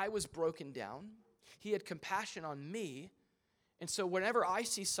when I was broken down. He had compassion on me. And so whenever I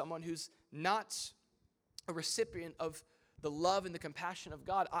see someone who's not a recipient of the love and the compassion of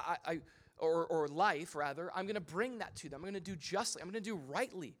God, or life rather, I'm going to bring that to them. I'm going to do justly. I'm going to do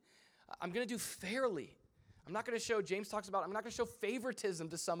rightly. I'm going to do fairly. I'm not going to show, James talks about, I'm not going to show favoritism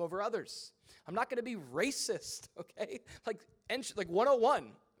to some over others. I'm not going to be racist, okay? Like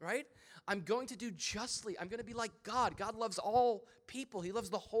 101, right? I'm going to do justly. I'm going to be like God. God loves all people. He loves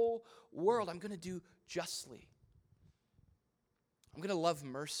the whole world. I'm going to do justly. I'm going to love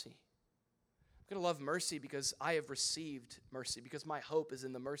mercy. I'm going to love mercy because I have received mercy, because my hope is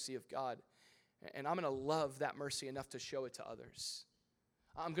in the mercy of God. And I'm going to love that mercy enough to show it to others.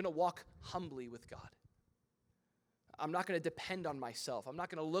 I'm going to walk humbly with God. I'm not going to depend on myself. I'm not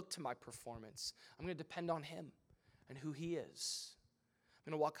going to look to my performance. I'm going to depend on him and who he is.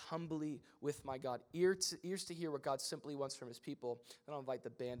 I'm going to walk humbly with my God. Ears to hear what God simply wants from his people. Then I'll invite the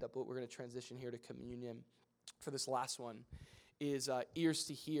band up. We're going to transition here to communion. For this last one is ears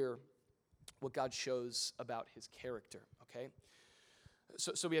to hear what God shows about his character, okay?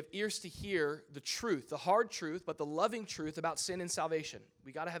 So we have ears to hear the truth, the hard truth, but the loving truth about sin and salvation.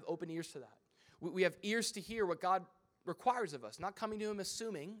 We got to have open ears to that. We have ears to hear what God requires of us, not coming to him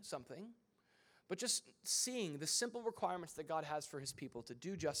assuming something, but just seeing the simple requirements that God has for his people to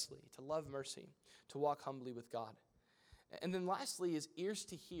do justly, to love mercy, to walk humbly with God. And then lastly is ears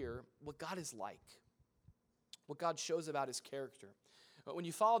to hear what God is like, what God shows about his character. When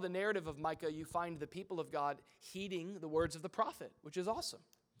you follow the narrative of Micah, you find the people of God heeding the words of the prophet, which is awesome.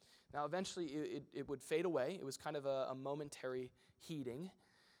 Now, eventually, it would fade away. It was kind of a momentary heeding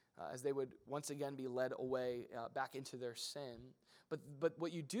as they would once again be led away back into their sin. But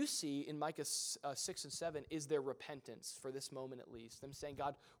what you do see in Micah 6 and 7 is their repentance for this moment at least. Them saying,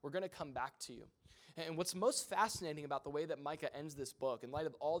 God, we're going to come back to you. And what's most fascinating about the way that Micah ends this book, in light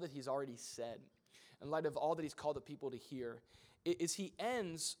of all that he's already said, in light of all that he's called the people to hear, is he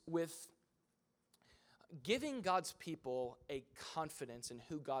ends with giving God's people a confidence in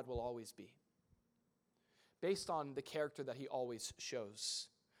who God will always be, based on the character that he always shows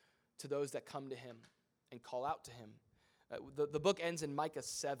to those that come to him and call out to him. The book ends in Micah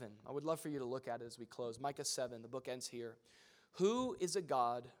 7. I would love for you to look at it as we close. Micah 7, the book ends here. Who is a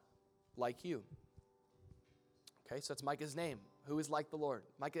God like you? Okay, so that's Micah's name. Who is like the Lord?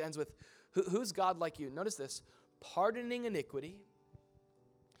 Micah ends with, who's God like you? Notice this, pardoning iniquity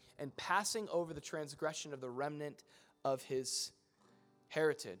and passing over the transgression of the remnant of his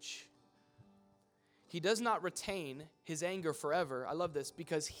heritage. He does not retain his anger forever. I love this,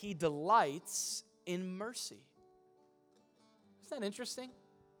 because he delights in mercy. Isn't that interesting?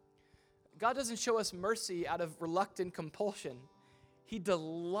 God doesn't show us mercy out of reluctant compulsion. He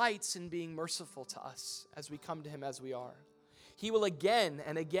delights in being merciful to us as we come to him as we are. He will again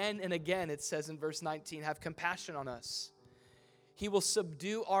and again and again, it says in verse 19, have compassion on us. He will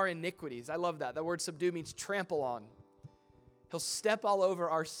subdue our iniquities. I love that. That word subdue means trample on. He'll step all over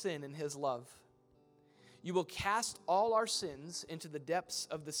our sin in his love. You will cast all our sins into the depths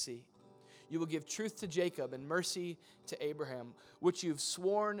of the sea. You will give truth to Jacob and mercy to Abraham, which you've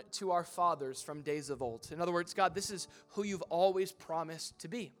sworn to our fathers from days of old. In other words, God, this is who you've always promised to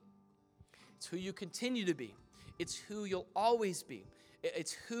be. It's who you continue to be. It's who you'll always be.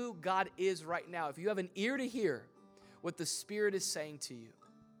 It's who God is right now. If you have an ear to hear what the Spirit is saying to you,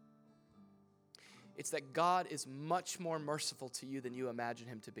 it's that God is much more merciful to you than you imagine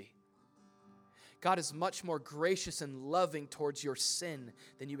him to be. God is much more gracious and loving towards your sin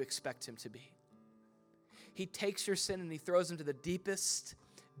than you expect him to be. He takes your sin and he throws him to the deepest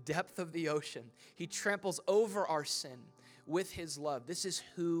depth of the ocean. He tramples over our sin with his love. This is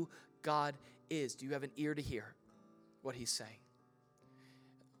who God is. Do you have an ear to hear what he's saying?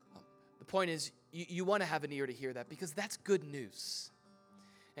 The point is, you want to have an ear to hear that, because that's good news.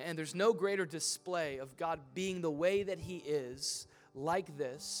 And there's no greater display of God being the way that he is like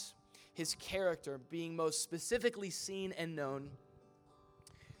this, his character being most specifically seen and known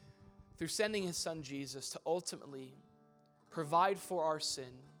through sending his son Jesus to ultimately provide for our sin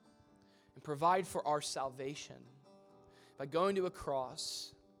and provide for our salvation by going to a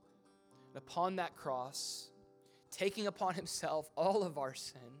cross, and upon that cross, taking upon himself all of our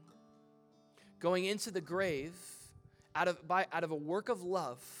sin, going into the grave out of a work of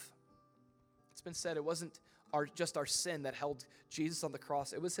love. It's been said it wasn't just our sin that held Jesus on the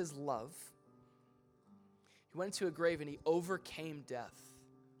cross. It was his love. He went into a grave and he overcame death.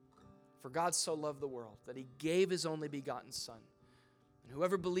 For God so loved the world that he gave his only begotten son. And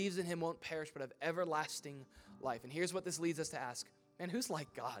whoever believes in him won't perish but have everlasting life. And here's what this leads us to ask. Man, who's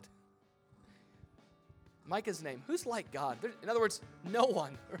like God? Micah's name. Who's like God? In other words, no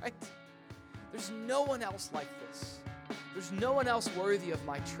one, right? There's no one else like this. There's no one else worthy of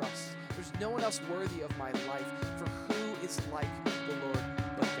my trust. There's no one else worthy of my life. For who is like the Lord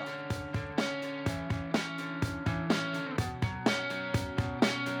but God?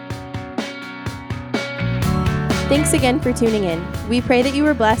 Thanks again for tuning in. We pray that you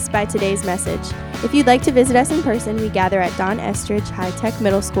were blessed by today's message. If you'd like to visit us in person, we gather at Don Estridge High Tech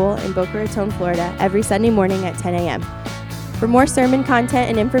Middle School in Boca Raton, Florida, every Sunday morning at 10 a.m. For more sermon content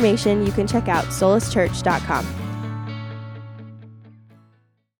and information, you can check out solaschurch.com.